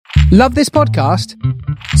Love this podcast?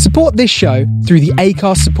 Support this show through the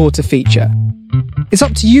Acast supporter feature. It's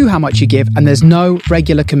up to you how much you give, and there's no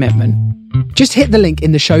regular commitment. Just hit the link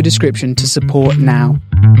in the show description to support now.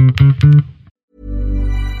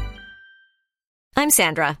 I'm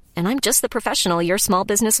Sandra, and I'm just the professional your small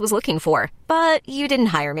business was looking for. But you didn't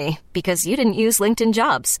hire me because you didn't use LinkedIn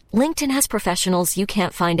Jobs. LinkedIn has professionals you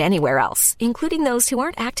can't find anywhere else, including those who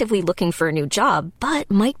aren't actively looking for a new job, but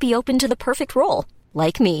might be open to the perfect role,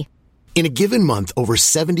 like me. In a given month, over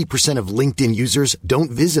 70% of LinkedIn users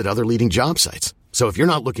don't visit other leading job sites. So if you're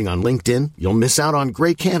not looking on LinkedIn, you'll miss out on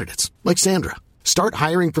great candidates like Sandra. Start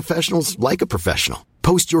hiring professionals like a professional.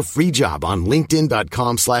 Post your free job on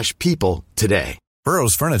linkedin.com/people today.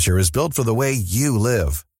 Burrow's furniture is built for the way you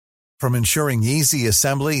live. From ensuring easy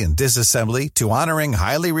assembly and disassembly to honoring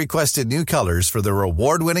highly requested new colors for their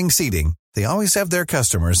award-winning seating, they always have their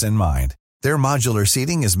customers in mind. Their modular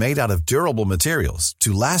seating is made out of durable materials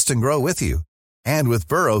to last and grow with you. And with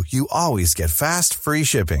Burrow, you always get fast, free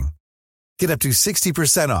shipping. Get up to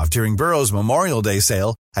 60% off during Burrow's Memorial Day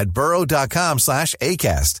sale at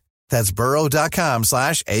burrow.com/ACAST. That's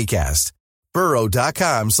burrow.com/ACAST.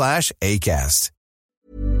 burrow.com/ACAST.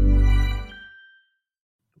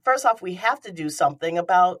 First off, we have to do something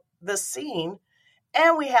about the scene,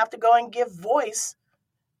 and we have to go and give voice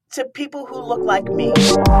to people who look like me.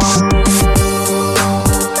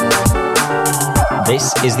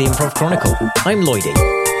 This is the Improv Chronicle. I'm Lloydie.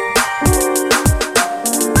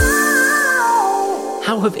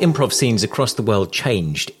 How have improv scenes across the world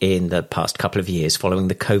changed in the past couple of years following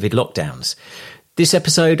the COVID lockdowns? This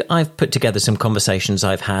episode, I've put together some conversations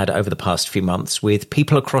I've had over the past few months with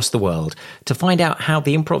people across the world to find out how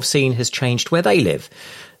the improv scene has changed where they live.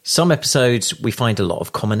 Some episodes, we find a lot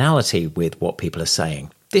of commonality with what people are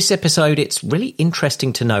saying. This episode, it's really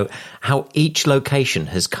interesting to note how each location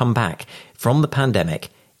has come back from the pandemic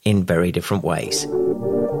in very different ways.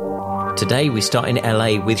 Today, we start in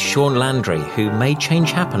LA with Sean Landry, who made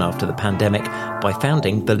change happen after the pandemic by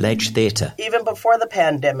founding the Ledge Theatre. Even before the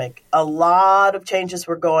pandemic, a lot of changes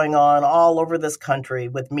were going on all over this country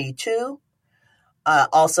with Me Too,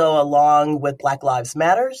 also along with Black Lives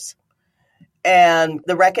Matters. And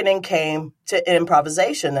the reckoning came to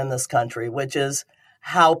improvisation in this country, which is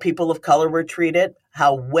how people of color were treated,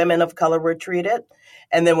 how women of color were treated.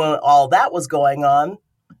 And then when all that was going on,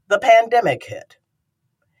 the pandemic hit.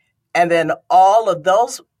 And then all of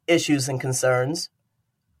those issues and concerns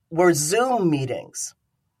were Zoom meetings.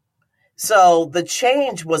 So the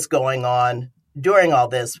change was going on during all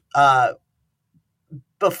this.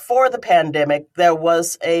 Before the pandemic, there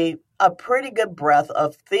was a pretty good breadth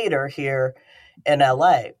of theater here in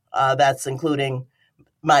LA. That's including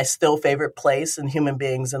my still favorite place in human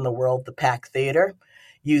beings in the world, the Pack Theater,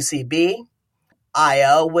 UCB.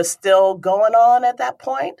 IO was still going on at that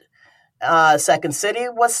point. Second City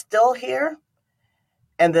was still here.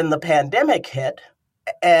 And then the pandemic hit.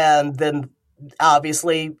 And then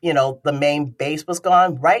obviously, the main base was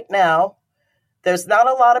gone. Right now, there's not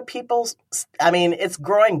a lot of people. It's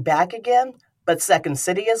growing back again, but Second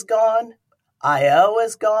City is gone. IO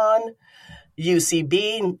is gone.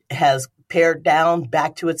 UCB has pared down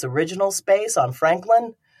back to its original space on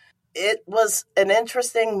Franklin. It was an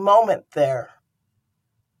interesting moment there.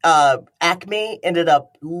 Acme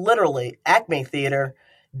Theater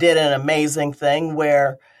did an amazing thing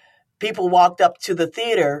where people walked up to the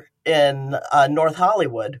theater in North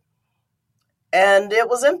Hollywood and it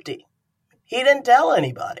was empty. He didn't tell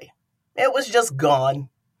anybody. It was just gone.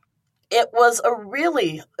 It was a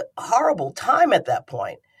really horrible time at that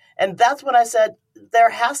point. And that's when I said,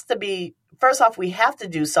 first off, we have to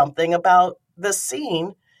do something about the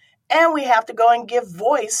scene, and we have to go and give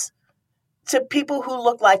voice to people who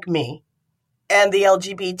look like me and the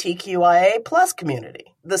LGBTQIA plus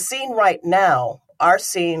community. The scene right now, our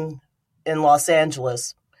scene in Los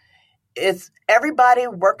Angeles, everybody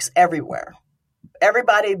works everywhere.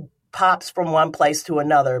 Everybody pops from one place to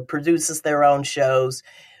another, produces their own shows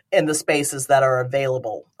in the spaces that are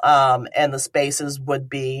available. And the spaces would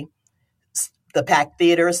be, the Pack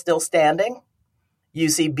Theater is still standing.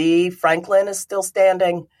 UCB Franklin is still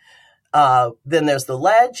standing. Then there's the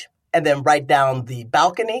Ledge. And then right down the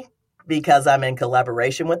balcony, because I'm in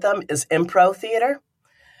collaboration with them, is Impro Theater.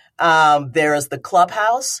 There is the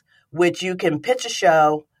Clubhouse, which you can pitch a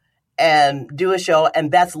show and do a show. And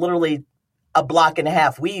that's literally a block and a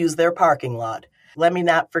half. We use their parking lot. Let me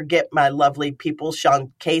not forget my lovely people,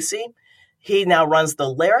 Sean Casey. He now runs the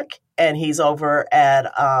Lyric, and he's over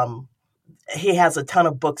at, he has a ton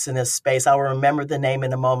of books in his space. I'll remember the name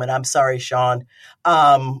in a moment. I'm sorry, Sean.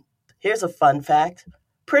 Here's a fun fact.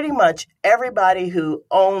 pretty much everybody who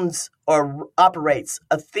owns or operates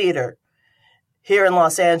a theater here in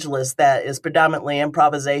Los Angeles that is predominantly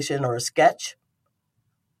improvisation or a sketch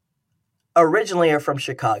originally are from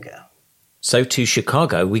Chicago. So to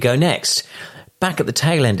Chicago we go next. Back at the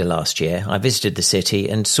tail end of last year, I visited the city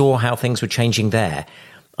and saw how things were changing there.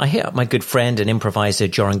 I hit up my good friend and improviser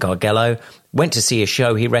Joran Gargello, went to see a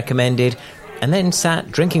show he recommended, and then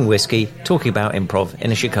sat drinking whiskey, talking about improv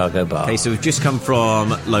in a Chicago bar. Okay, so we've just come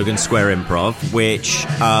from Logan Square Improv, which,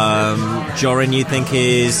 Joran, you think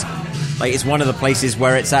is, like, it's one of the places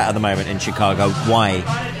where it's at the moment in Chicago. Why?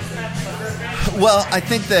 Well, I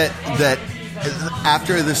think that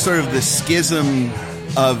after the sort of the schism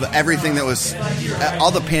of everything that was,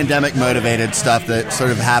 all the pandemic-motivated stuff that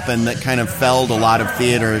sort of happened that kind of felled a lot of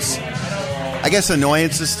theaters, I guess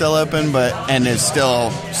Annoyance is still open, and is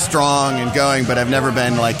still strong and going, but I've never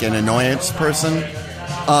been like an Annoyance person.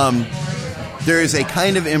 There is a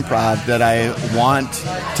kind of improv that I want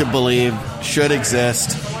to believe should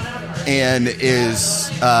exist and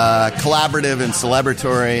is collaborative and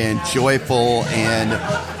celebratory and joyful and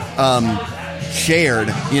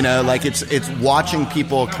shared. You know, like it's watching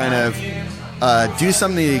people kind of do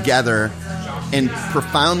something together and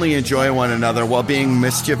profoundly enjoy one another while being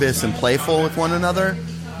mischievous and playful with one another.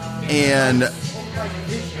 And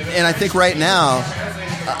I think right now,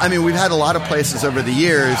 I mean, we've had a lot of places over the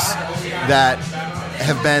years that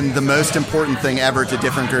have been the most important thing ever to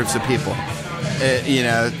different groups of people. You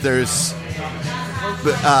know, there's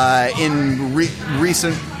in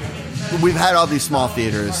recent, we've had all these small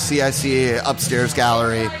theaters, CIC, Upstairs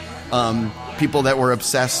Gallery, people that were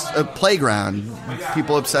obsessed, Playground,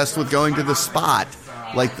 people obsessed with going to the Spot.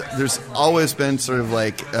 Like, there's always been sort of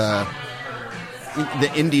like the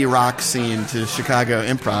indie rock scene to Chicago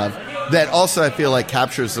improv that also I feel like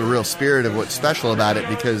captures the real spirit of what's special about it,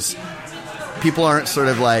 because people aren't sort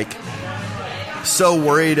of like so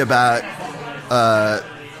worried about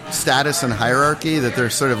status and hierarchy that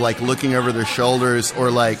they're sort of like looking over their shoulders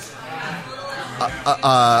or like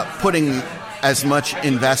putting as much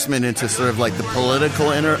investment into sort of like the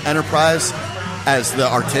political enterprise as the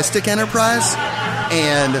artistic enterprise.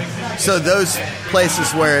 And so those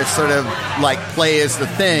places where it's sort of like play is the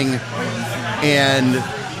thing and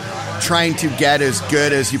trying to get as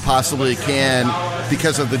good as you possibly can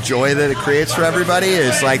because of the joy that it creates for everybody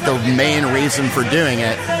is like the main reason for doing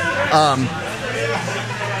it.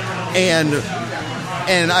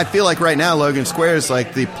 And I feel like right now Logan Square is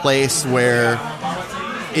like the place where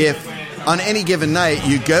if on any given night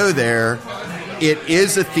you go there, it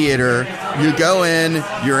is a theater, you go in,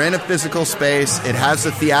 you're in a physical space, it has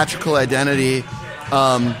a theatrical identity,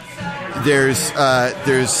 there's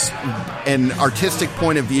an artistic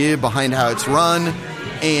point of view behind how it's run,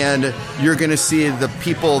 and you're going to see the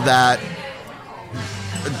people that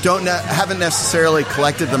haven't necessarily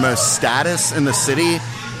collected the most status in the city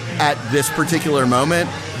at this particular moment,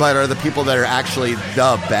 but are the people that are actually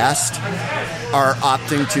the best, are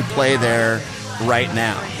opting to play there right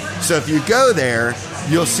now. So if you go there,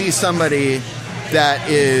 you'll see somebody that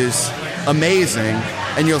is amazing,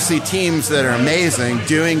 and you'll see teams that are amazing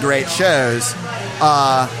doing great shows.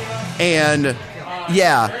 And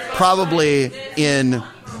yeah, probably in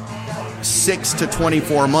 6 to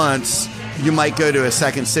 24 months, you might go to a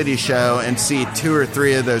Second City show and see 2 or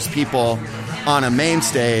 3 of those people on a main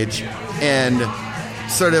stage, and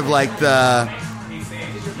sort of like the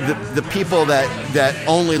people that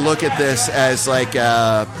only look at this as like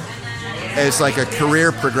a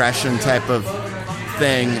career progression type of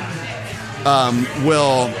thing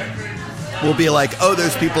will be like, oh,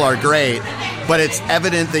 those people are great, but it's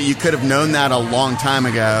evident that you could have known that a long time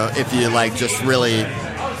ago if you like just really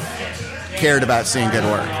cared about seeing good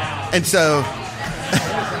work. And so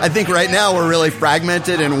I think right now we're really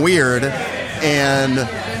fragmented and weird, and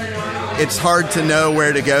it's hard to know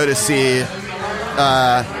where to go to see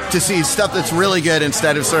stuff that's really good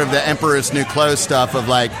instead of sort of the Emperor's New Clothes stuff of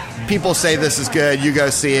like, people say this is good, you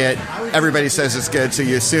go see it, everybody says it's good, so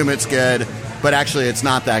you assume it's good, but actually it's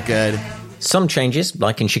not that good. Some changes,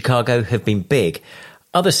 like in Chicago, have been big.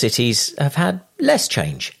 Other cities have had less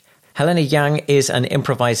change. Helena Yang is an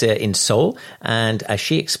improviser in Seoul, and as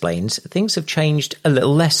she explains, things have changed a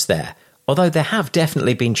little less there, although there have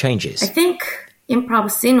definitely been changes. I think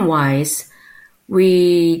improv scene-wise,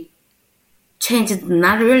 we changed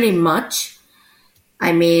not really much.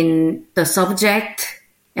 I mean, the subject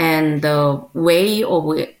and the way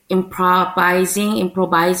of improvising,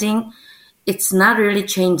 it's not really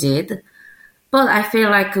changed. But I feel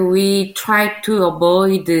like we try to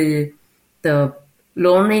avoid the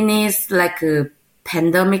loneliness, like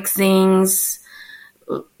pandemic things.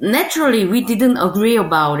 naturally we didn't agree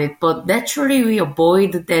about it, but naturally we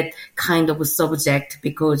avoid that kind of subject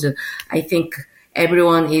because I think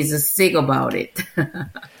everyone is sick about it.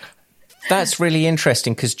 That's really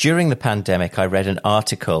interesting because during the pandemic, I read an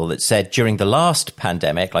article that said during the last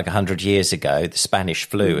pandemic, like 100 years ago, the Spanish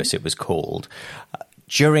flu, as it was called,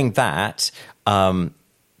 during that,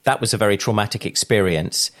 that was a very traumatic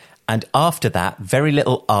experience. And after that, very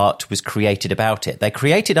little art was created about it. They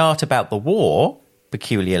created art about the war,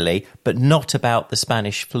 peculiarly, but not about the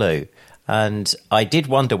Spanish flu. And I did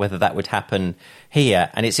wonder whether that would happen here.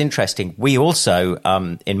 And it's interesting. We also,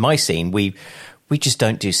 in my scene, we just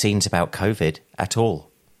don't do scenes about COVID at all.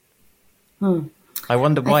 I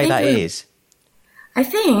wonder why that is. I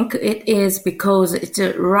think it is because it's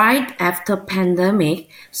right after pandemic,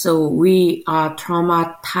 so we are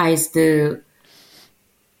traumatized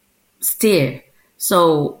still.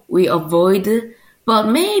 So we avoid, but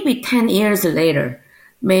maybe 10 years later,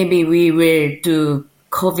 maybe we will do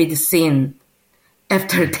COVID scene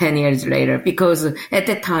after 10 years later, because at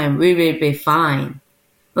that time we will be fine.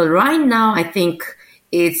 But right now, I think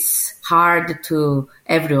it's hard to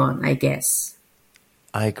everyone, I guess.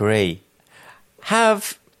 I agree.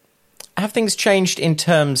 Have things changed in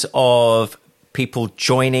terms of people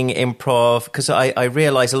joining improv? Because I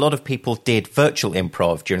realise a lot of people did virtual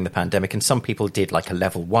improv during the pandemic, and some people did like a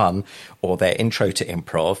level 1 or their intro to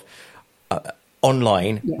improv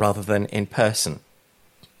online rather than in person.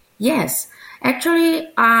 Yes. Actually,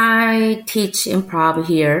 I teach improv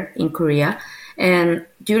here in Korea. And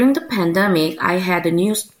during the pandemic, I had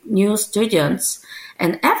new students.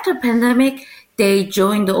 And after pandemic, they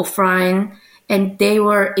joined the offline and they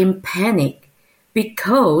were in panic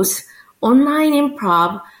because online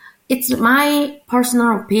improv, it's my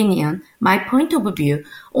personal opinion, my point of view.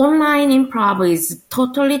 Online improv is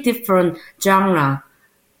totally different genre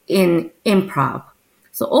in improv.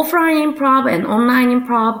 So offline improv and online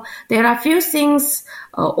improv, there are few things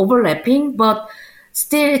overlapping, but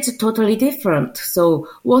still it's totally different. So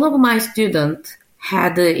one of my students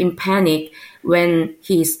had in panic when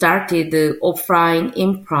he started the offline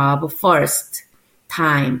improv first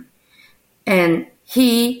time. And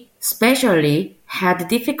he especially had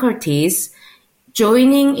difficulties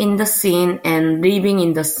joining in the scene and living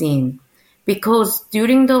in the scene. Because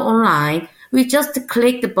during the online, we just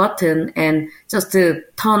click the button and just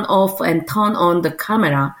turn off and turn on the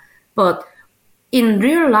camera. But in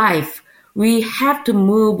real life, we have to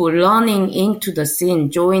move running into the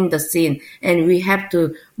scene, join the scene, and we have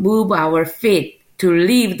to move our feet to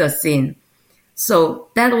leave the scene. So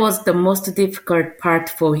that was the most difficult part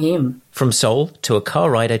for him. From Seoul to a car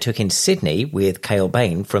ride I took in Sydney with Cale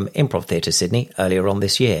Bain from Improv Theatre Sydney earlier on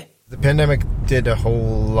this year. The pandemic did a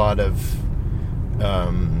whole lot of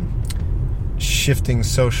shifting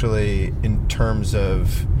socially in terms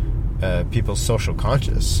of people's social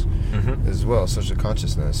conscious as well, social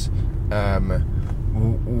consciousness. No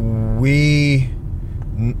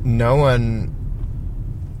one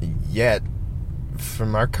yet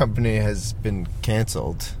from our company has been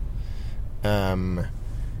canceled. And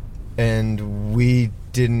we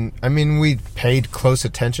paid close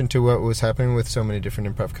attention to what was happening with so many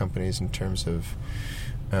different improv companies in terms of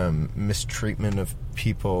mistreatment of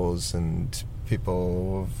people's and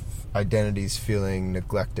people's identities feeling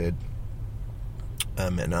neglected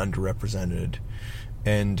and underrepresented.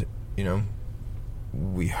 And,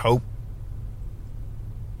 we hope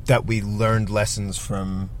that we learned lessons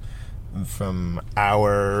from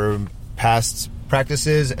our past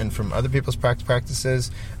practices and from other people's practices,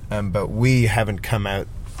 but we haven't come out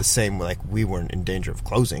the same, like we weren't in danger of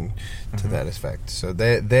closing to that effect. So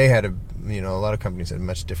they had a lot of companies had a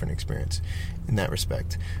much different experience in that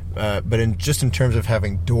respect. But in terms of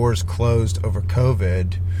having doors closed over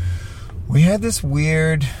COVID, we had this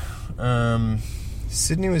weird.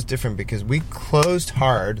 Sydney was different because we closed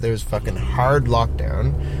hard. There was fucking hard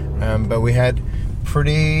lockdown, but we had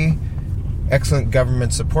pretty excellent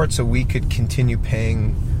government support, so we could continue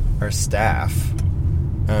paying our staff.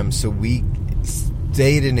 So we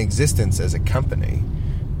stayed in existence as a company,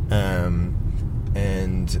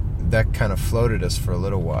 and that kind of floated us for a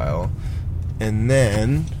little while. And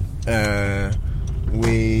then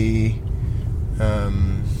we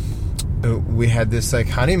had this like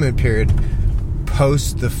honeymoon period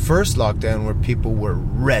post the first lockdown where people were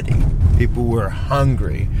ready, people were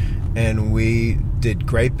hungry, and we did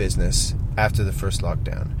great business after the first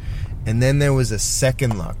lockdown. And then there was a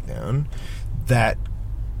second lockdown that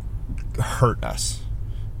hurt us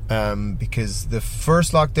because the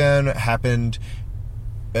first lockdown happened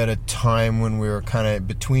at a time when we were kind of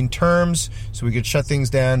between terms, so we could shut things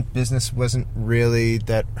down. Business wasn't really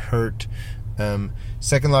that hurt.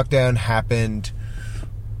 Second lockdown happened,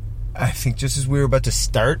 I think, just as we were about to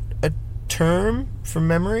start a term, from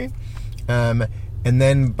memory. And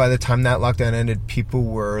then by the time that lockdown ended, people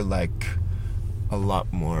were like a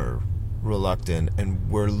lot more reluctant and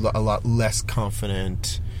were a lot less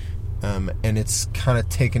confident. And it's kind of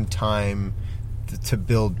taken time to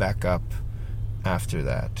build back up after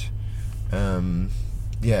that.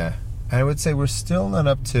 Yeah. I would say we're still not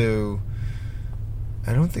up to...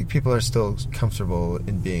 I don't think people are still comfortable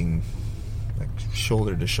in being like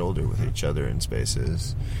shoulder to shoulder with each other in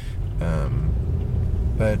spaces.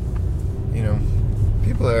 But, you know,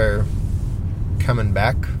 people are coming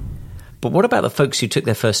back. But what about the folks who took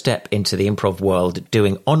their first step into the improv world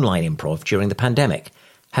doing online improv during the pandemic?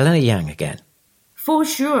 Helena Yang again. For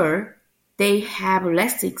sure, they have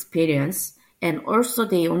less experience, and also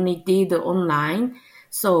they only did online.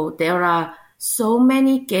 So there are so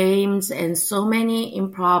many games and so many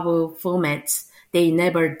improv formats they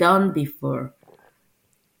never done before.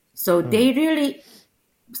 So they really,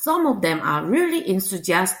 some of them are really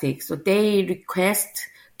enthusiastic. So they request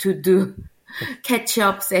to do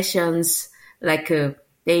catch-up sessions, like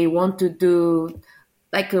they want to do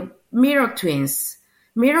like a Mirror Twins.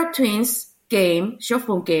 Mirror Twins game, short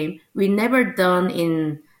form game, we never done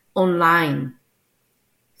in online.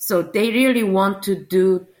 So they really want to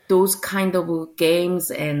do those kind of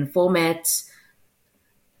games and formats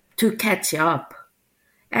to catch up.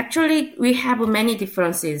 Actually, we have many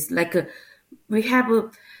differences. Like we have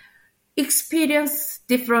experience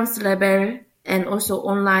difference level and also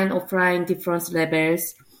online, offline difference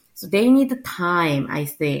levels. So they need time, I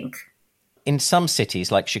think. In some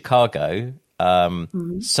cities like Chicago,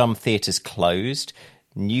 some theatres closed,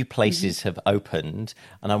 new places have opened,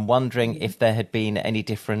 and I'm wondering if there had been any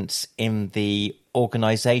difference in the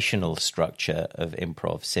organisational structure of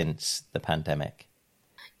improv since the pandemic.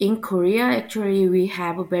 In Korea, actually, we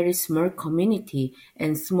have a very small community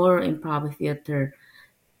and small improv theater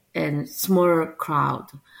and small crowd.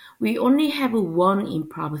 We only have one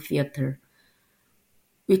improv theater,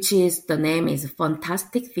 which is, the name is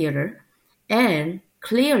Fantastic Theater. And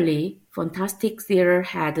clearly, Fantastic Theater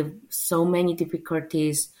had so many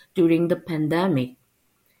difficulties during the pandemic.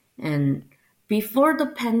 And before the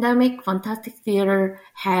pandemic, Fantastic Theater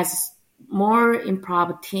has more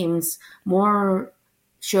improv teams, more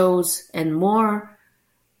shows, and more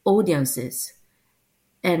audiences.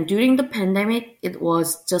 And during the pandemic, it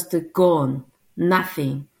was just gone,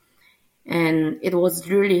 nothing. And it was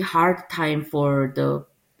really hard time for the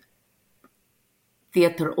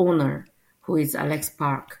theater owner, who is Alex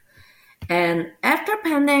Park. And after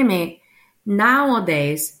pandemic,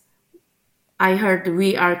 nowadays, I heard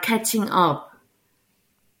we are catching up.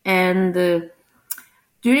 And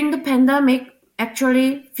during the pandemic,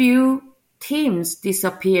 actually, few teams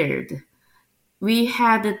disappeared. We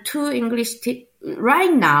had two English teams.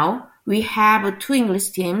 Right now, we have two English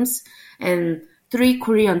teams and 3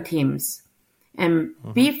 Korean teams. And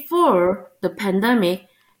before the pandemic,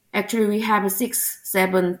 actually, we have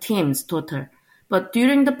 6-7 teams total. But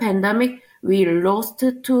during the pandemic, we lost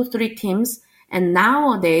 2-3 teams. And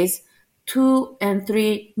nowadays, 2 and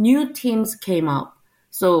 3 new teams came up.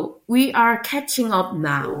 So we are catching up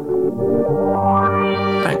now.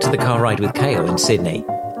 Back to the car ride with Kale in Sydney.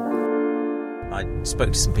 I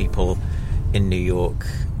spoke to some people in New York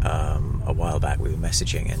a while back. We were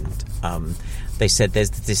messaging, and they said there's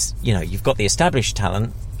this, you know, you've got the established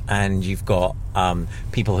talent and you've got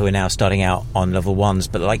people who are now starting out on level ones,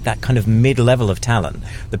 but like that kind of mid-level of talent,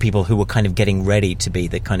 the people who were kind of getting ready to be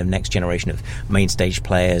the kind of next generation of main stage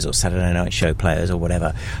players or Saturday Night Show players or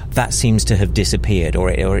whatever, that seems to have disappeared, or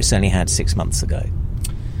it's only had 6 months ago.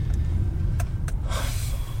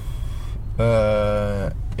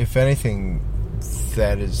 If anything,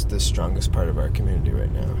 that is the strongest part of our community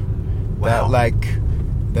right now. Wow.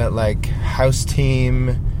 That house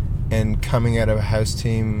team and coming out of a house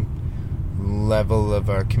team level of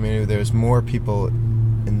our community. There's more people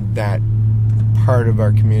in that part of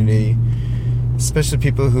our community, especially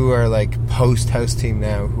people who are like post house team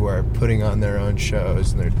now, who are putting on their own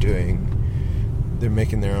shows and they're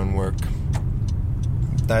making their own work.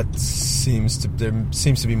 There seems to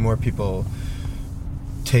be more people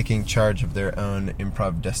taking charge of their own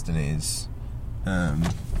improv destinies now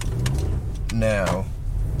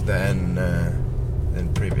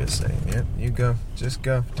than previously. Yep, you go. Just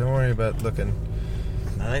go. Don't worry about looking.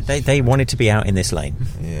 No, they wanted to be out in this lane.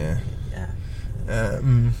 Yeah.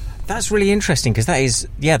 That's really interesting, because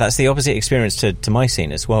that's the opposite experience to my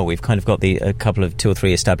scene as well. We've kind of got a couple of 2 or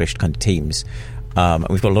 3 established kind of teams. And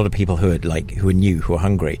we've got a lot of people who are new, who are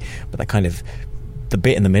hungry, but they're kind of the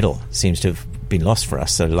bit in the middle seems to have been lost for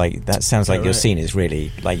us. So like that sounds like your scene is really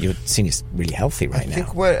healthy right now.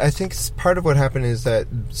 I think part of what happened is that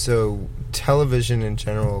television in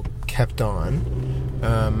general kept on,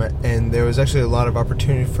 and there was actually a lot of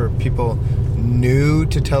opportunity for people new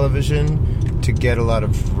to television to get a lot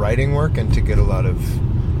of writing work and to get a lot of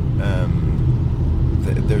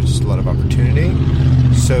there's just a lot of opportunity.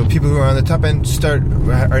 So people who are on the top end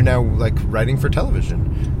are now like writing for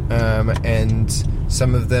television, and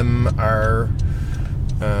some of them are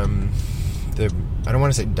I don't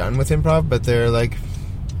want to say done with improv, but they're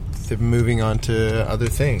moving on to other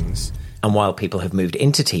things. And while people have moved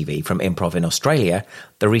into TV from improv in Australia,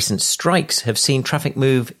 the recent strikes have seen traffic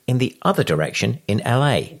move in the other direction in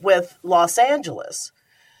LA. With Los Angeles,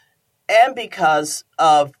 and because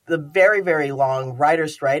of the very, very long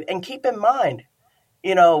writer's strike, and keep in mind,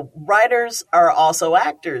 writers are also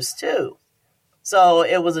actors too. So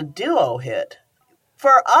it was a duo hit.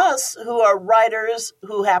 For us who are writers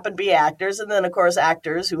who happen to be actors, and then of course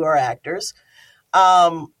actors who are actors,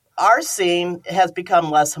 our scene has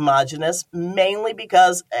become less homogenous, mainly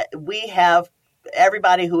because we have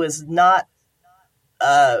everybody who is not,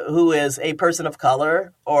 who is a person of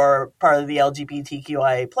color or part of the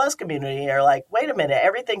LGBTQIA plus community are like, wait a minute,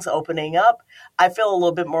 everything's opening up. I feel a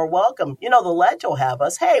little bit more welcome. The Ledge will have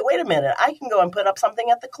us. Hey, wait a minute, I can go and put up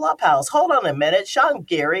something at the Clubhouse. Hold on a minute. Sean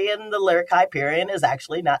Geary and the Lyric Hyperion is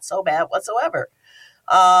actually not so bad whatsoever.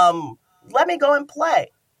 Let me go and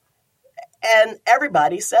play. And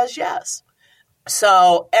everybody says yes.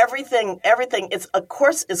 So everything is, of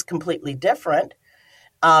course, is completely different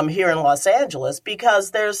here in Los Angeles because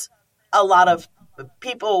there's a lot of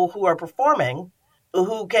people who are performing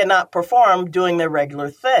who cannot perform doing their regular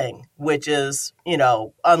thing, which is,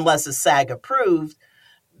 unless it's SAG approved,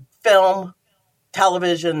 film,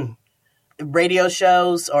 television, radio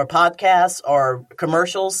shows or podcasts or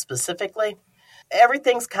commercials specifically.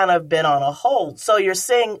 Everything's kind of been on a hold. So you're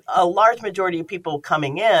seeing a large majority of people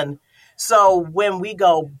coming in. So when we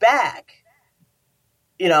go back,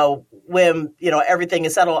 when, everything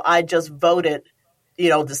is settled, I just voted,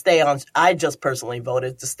 I just personally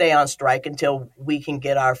voted to stay on strike until we can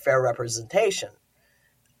get our fair representation.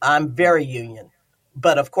 I'm very union,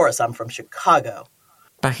 but of course I'm from Chicago.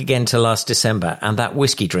 Back again to last December and that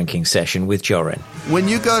whiskey drinking session with Jorin. When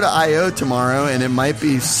you go to I.O. tomorrow, and it might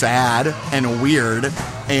be sad and weird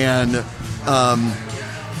and,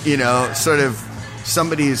 sort of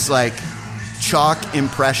somebody's like chalk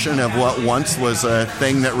impression of what once was a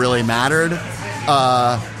thing that really mattered,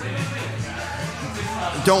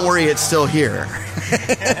 don't worry, it's still here.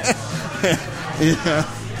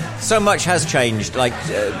 So much has changed. Like,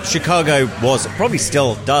 Chicago probably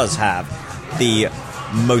still does have the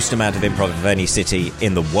most amount of improv of any city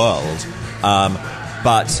in the world,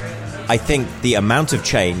 but I think the amount of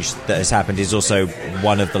change that has happened is also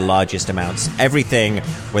one of the largest amounts. Everything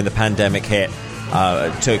when the pandemic hit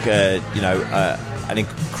took an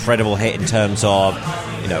incredible hit in terms of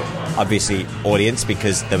obviously audience,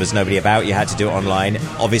 because there was nobody about, you had to do it online,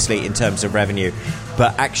 obviously in terms of revenue,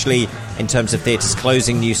 but actually in terms of theatres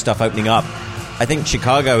closing, new stuff opening up. I think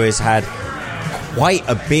Chicago has had quite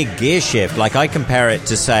a big gear shift. Like, I compare it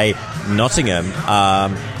to, say, Nottingham,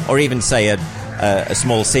 or even, say, a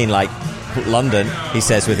small scene like London, he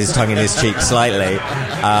says with his tongue in his cheek slightly,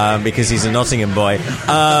 because he's a Nottingham boy.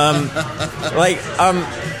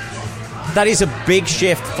 That is a big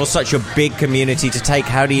shift for such a big community to take.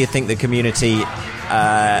 How do you think the community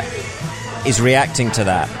is reacting to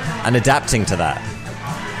that and adapting to that?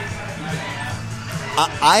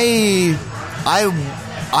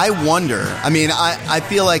 I wonder. I mean, I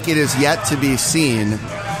feel like it is yet to be seen,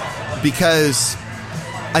 because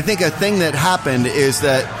I think a thing that happened is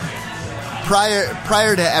that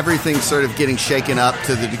prior to everything sort of getting shaken up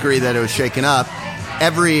to the degree that it was shaken up,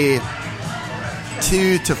 every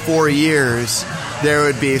 2 to 4 years there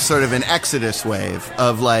would be sort of an exodus wave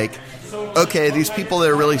of like, okay, these people that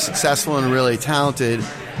are really successful and really talented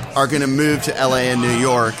are going to move to LA and New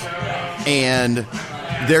York, and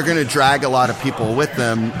they're going to drag a lot of people with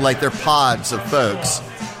them, like they're pods of folks,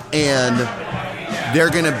 and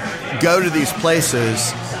they're going to go to these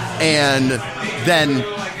places, and then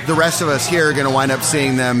the rest of us here are going to wind up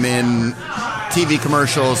seeing them in TV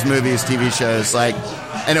commercials, movies, TV shows,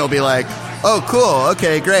 and it'll be like, oh, cool,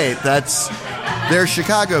 okay, great, they're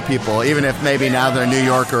Chicago people, even if maybe now they're New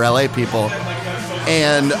York or LA people.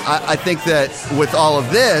 And I think that with all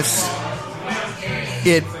of this,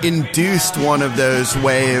 it induced one of those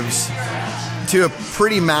waves to a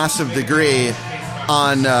pretty massive degree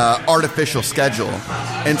on artificial schedule.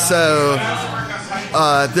 And so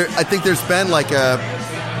I think there's been like a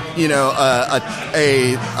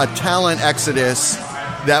a talent exodus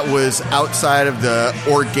that was outside of the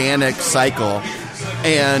organic cycle.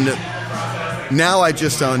 And now I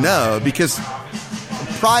just don't know, because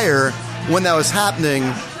prior, when that was happening,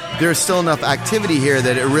 there was still enough activity here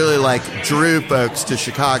that it really drew folks to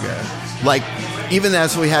Chicago. Even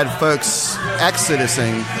as we had folks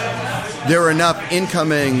exodusing, there were enough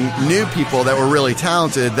incoming new people that were really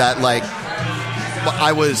talented that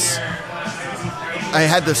I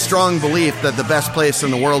had the strong belief that the best place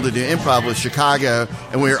in the world to do improv was Chicago,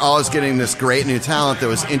 and we were always getting this great new talent that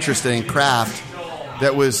was interested in craft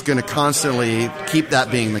that was going to constantly keep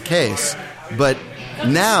that being the case. But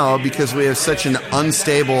now, because we have such an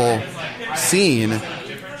unstable scene,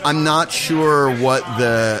 I'm not sure what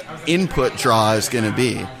the input draw is going to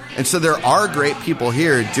be. And so there are great people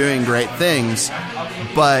here doing great things,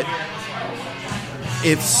 but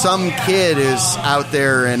if some kid is out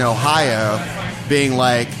there in Ohio being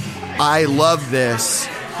like, I love this,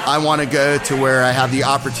 I want to go to where I have the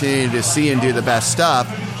opportunity to see and do the best stuff,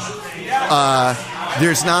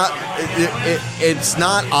 it's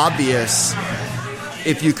not obvious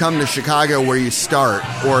if you come to Chicago where you start,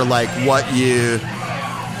 or what you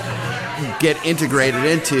get integrated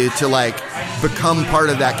into to become part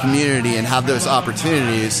of that community and have those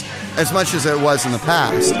opportunities as much as it was in the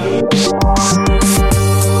past.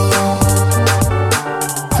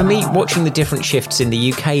 For me, watching the different shifts in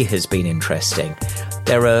the UK has been interesting.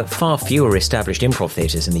 There are far fewer established improv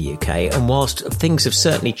theatres in the UK, and whilst things have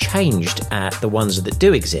certainly changed at the ones that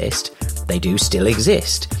do exist, they do still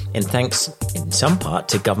exist, and thanks, in some part,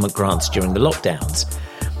 to government grants during the lockdowns.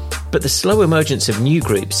 But the slow emergence of new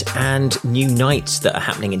groups and new nights that are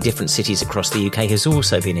happening in different cities across the UK has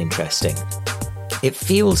also been interesting. It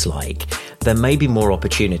feels like there may be more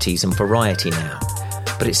opportunities and variety now,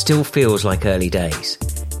 but it still feels like early days,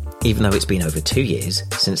 even though it's been over 2 years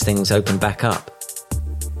since things opened back up.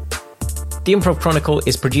 The Improv Chronicle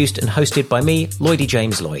is produced and hosted by me, Lloydie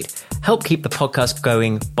James Lloyd. Help keep the podcast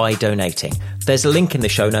going by donating. There's a link in the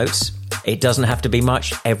show notes. It doesn't have to be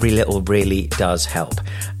much. Every little really does help.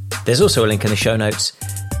 There's also a link in the show notes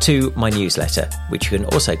to my newsletter, which you can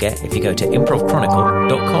also get if you go to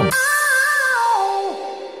improvchronicle.com.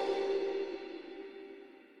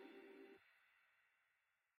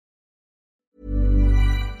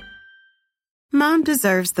 Mom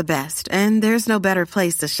deserves the best, and there's no better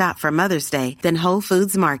place to shop for Mother's Day than Whole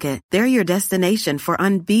Foods Market. They're your destination for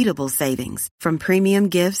unbeatable savings, from premium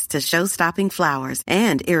gifts to show-stopping flowers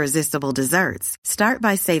and irresistible desserts. Start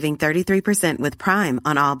by saving 33% with Prime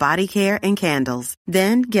on all body care and candles.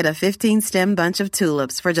 Then get a 15-stem bunch of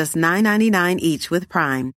tulips for just $9.99 each with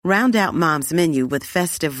Prime. Round out Mom's menu with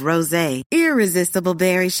festive rosé, irresistible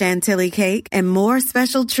berry chantilly cake, and more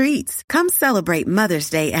special treats. Come celebrate Mother's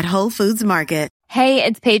Day at Whole Foods Market. Hey,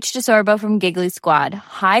 it's Paige DeSorbo from Giggly Squad.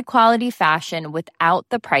 High quality fashion without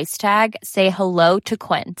the price tag. Say hello to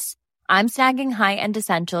Quince. I'm snagging high-end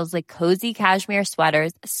essentials like cozy cashmere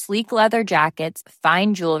sweaters, sleek leather jackets,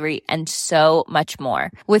 fine jewelry, and so much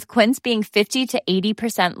more. With Quince being 50 to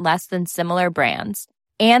 80% less than similar brands.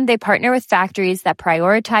 And they partner with factories that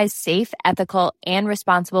prioritize safe, ethical, and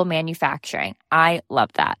responsible manufacturing. I love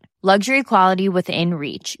that. Luxury quality within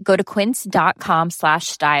reach. Go to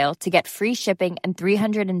quince.com/style to get free shipping and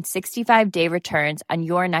 365-day returns on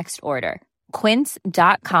your next order.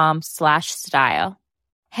 Quince.com/style.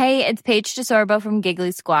 Hey, it's Paige DeSorbo from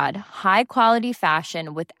Giggly Squad. High quality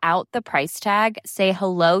fashion without the price tag. Say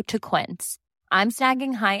hello to Quince. I'm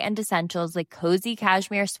snagging high-end essentials like cozy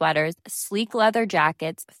cashmere sweaters, sleek leather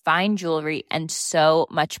jackets, fine jewelry, and so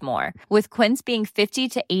much more. With Quince being 50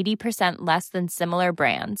 to 80% less than similar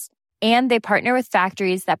brands. And they partner with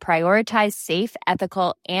factories that prioritize safe,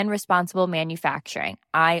 ethical, and responsible manufacturing.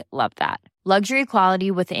 I love that. Luxury quality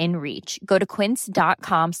within reach. Go to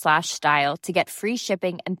quince.com/style to get free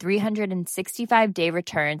shipping and 365-day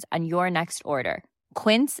returns on your next order.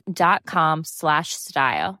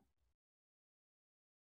 Quince.com/style.